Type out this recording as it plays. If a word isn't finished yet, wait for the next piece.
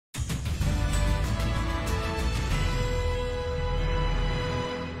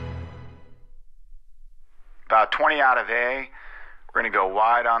20 out of A. We're going to go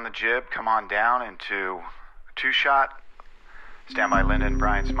wide on the jib, come on down into a two-shot. Stand by Lyndon,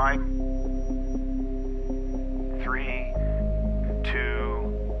 Brian's mic. 3,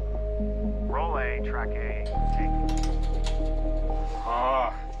 2, roll A, track A, take.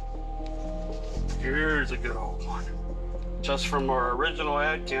 Here's a good old one. Just from our original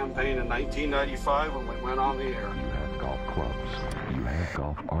ad campaign in 1995 when we went on the air. You have golf clubs. You have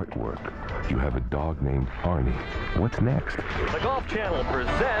golf artwork. You have a dog named Arnie. What's next? The Golf Channel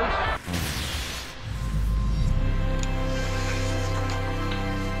presents...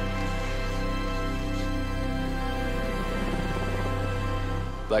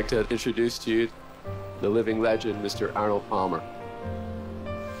 I'd like to introduce to you the living legend, Mr. Arnold Palmer.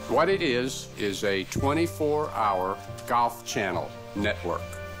 What it is a 24-hour Golf Channel network,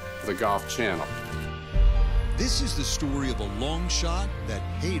 the Golf Channel. This is the story of a long shot that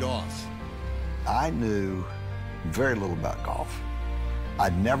paid off. I knew very little about golf.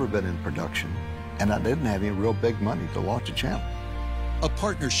 I'd never been in production, and I didn't have any real big money to launch a channel. A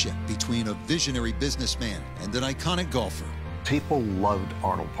partnership between a visionary businessman and an iconic golfer. People loved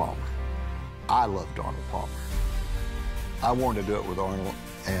Arnold Palmer. I loved Arnold Palmer. I wanted to do it with Arnold,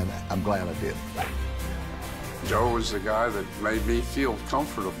 and I'm glad I did. Joe was the guy that made me feel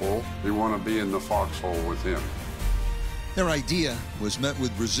comfortable. We want to be in the foxhole with him. Their idea was met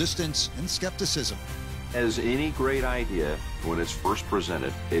with resistance and skepticism. As any great idea, when it's first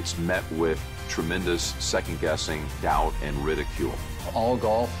presented, it's met with tremendous second-guessing, doubt, and ridicule. All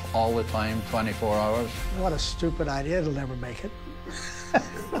golf, all the time, 24 hours. What a stupid idea. It'll never make it.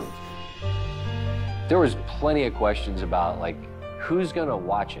 There was plenty of questions about, like, who's going to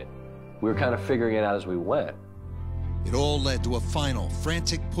watch it? We were kind of figuring it out as we went. It all led to a final,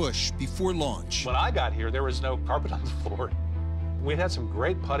 frantic push before launch. When I got here, there was no carpet on the floor. We'd had some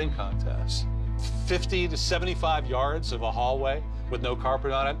great putting contests. 50 to 75 yards of a hallway with no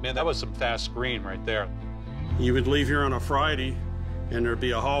carpet on it. Man, that was some fast green right there. You would leave here on a Friday, and there'd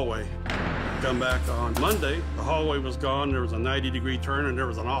be a hallway. Come back on Monday, the hallway was gone, there was a 90-degree turn, and there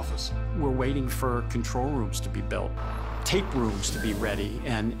was an office. We're waiting for control rooms to be built, tape rooms to be ready,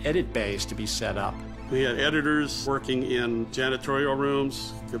 and edit bays to be set up. We had editors working in janitorial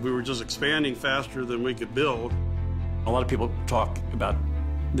rooms, because we were just expanding faster than we could build. A lot of people talk about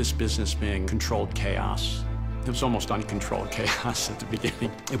this business being controlled chaos. It was almost uncontrolled chaos at the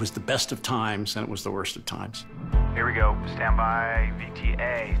beginning. It was the best of times, and it was the worst of times. Here we go, stand by,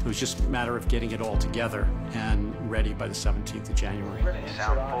 VTA. It was just a matter of getting it all together and ready by the 17th of January.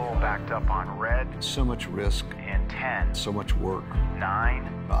 Sound full, backed up on red. So much risk. And 10. So much work.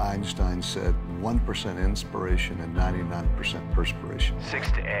 9. Einstein said 1% inspiration and 99% perspiration.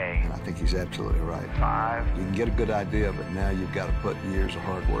 6 to A. And I think he's absolutely right. 5. You can get a good idea, but now you've got to put years of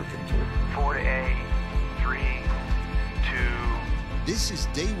hard work into it. 4 to A. 3, 2. This is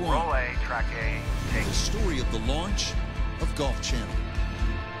day one. Roll A, track A, take. The story of the launch of Golf Channel.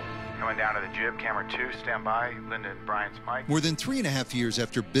 Coming down to the jib, camera 2, stand by, Lyndon, Brian's mic. More than 3.5 years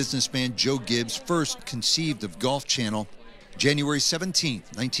after businessman Joe Gibbs first conceived of Golf Channel, January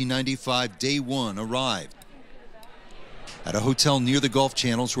 17th, 1995, day one arrived. At a hotel near the Golf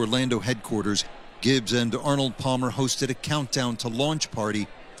Channel's Orlando headquarters, Gibbs and Arnold Palmer hosted a countdown to launch party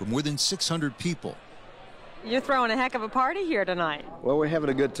for more than 600 people. You're throwing a heck of a party here tonight. Well, we're having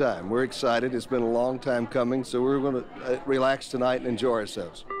a good time. We're excited. It's been a long time coming, so we're going to relax tonight and enjoy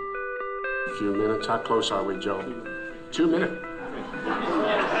ourselves. A few minutes. How close are we, Joe? 2 minutes.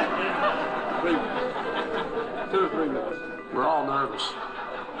 2 or 3 minutes. We're all nervous.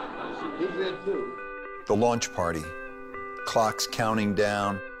 He did too. The launch party, clocks counting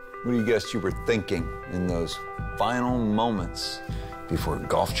down. What do you guess you were thinking in those final moments before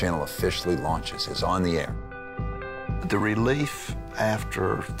Golf Channel officially launches, is on the air? The relief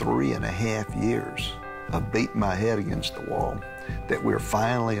after 3.5 years of beating my head against the wall that we're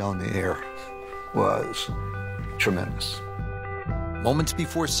finally on the air was tremendous. Moments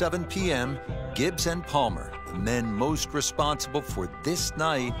before 7 p.m., Gibbs and Palmer, the men most responsible for this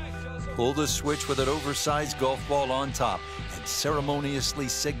night, pulled the switch with an oversized golf ball on top and ceremoniously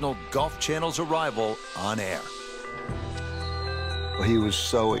signaled Golf Channel's arrival on air. Well, he was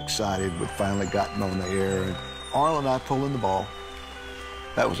so excited we'd finally gotten on the air, and Arnold and I pulling the ball.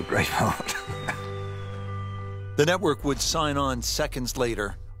 That was a great moment. The network would sign on seconds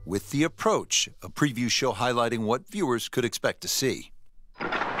later with The Approach, a preview show highlighting what viewers could expect to see.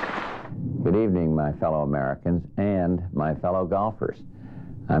 Good evening, my fellow Americans and my fellow golfers.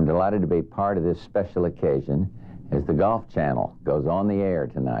 I'm delighted to be part of this special occasion as the Golf Channel goes on the air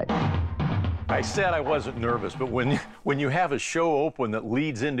tonight. I said I wasn't nervous, but when you have a show open that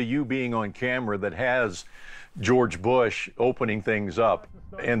leads into you being on camera, that has George Bush opening things up,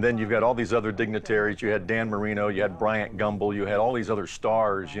 and then you've got all these other dignitaries, you had Dan Marino, you had Bryant Gumbel, you had all these other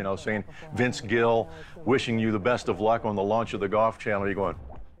stars, you know, saying Vince Gill, wishing you the best of luck on the launch of the Golf Channel. You're going,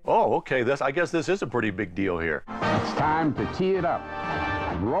 oh, okay, I guess this is a pretty big deal here. It's time to tee it up.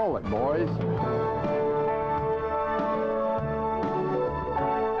 Roll it, boys.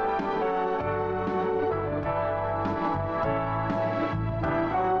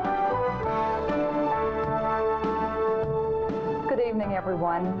 Good evening,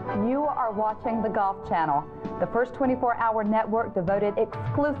 everyone. You are watching the Golf Channel, the first 24-hour network devoted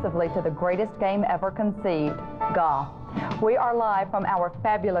exclusively to the greatest game ever conceived, golf. We are live from our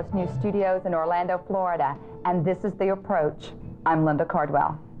fabulous new studios in Orlando, Florida, and this is The Approach. I'm Linda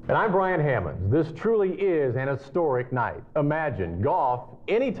Cardwell. And I'm Brian Hammonds. This truly is an historic night. Imagine golf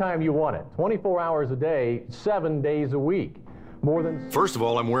anytime you want it, 24 hours a day, 7 days a week. More than... First of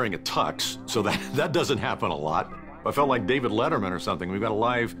all, I'm wearing a tux, so that doesn't happen a lot. I felt like David Letterman or something. We've got a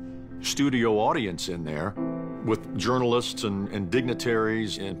live studio audience in there with journalists and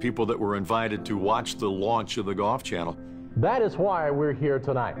dignitaries and people that were invited to watch the launch of the Golf Channel. That is why we're here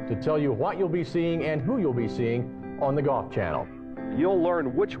tonight, to tell you what you'll be seeing and who you'll be seeing on the Golf Channel. You'll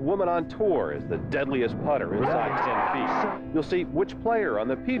learn which woman on tour is the deadliest putter inside 10 feet. You'll see which player on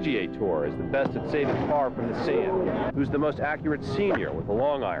the PGA Tour is the best at saving par from the sand, who's the most accurate senior with the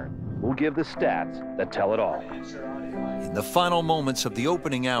long iron. We'll give the stats that tell it all. In the final moments of the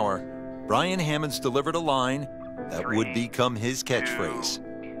opening hour, Brian Hammonds delivered a line that would become his catchphrase.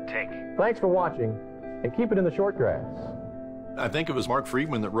 Thanks for watching, and keep it in the short grass. I think it was Mark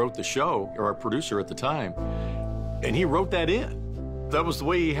Friedman that wrote the show, or our producer at the time, and he wrote that in. That was the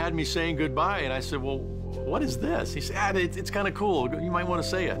way he had me saying goodbye, and I said, well, what is this? He said, it's kind of cool. You might want to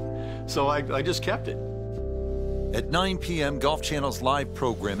say it. So I just kept it. At 9 p.m., Golf Channel's live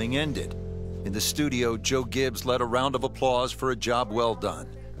programming ended. In the studio, Joe Gibbs led a round of applause for a job well done.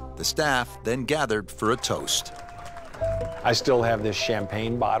 The staff then gathered for a toast. I still have this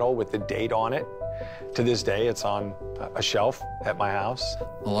champagne bottle with the date on it. To this day, it's on a shelf at my house.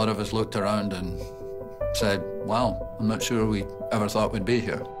 A lot of us looked around and said, wow, I'm not sure we ever thought we'd be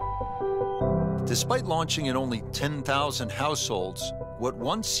here. Despite launching in only 10,000 households, what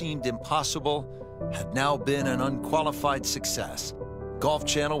once seemed impossible had now been an unqualified success. Golf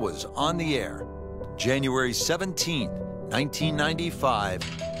Channel was on the air. January 17,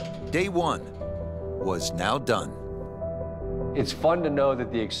 1995, day one was now done. It's fun to know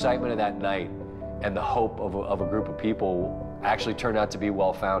that the excitement of that night and the hope of a group of people actually turned out to be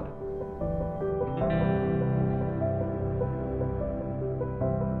well-founded.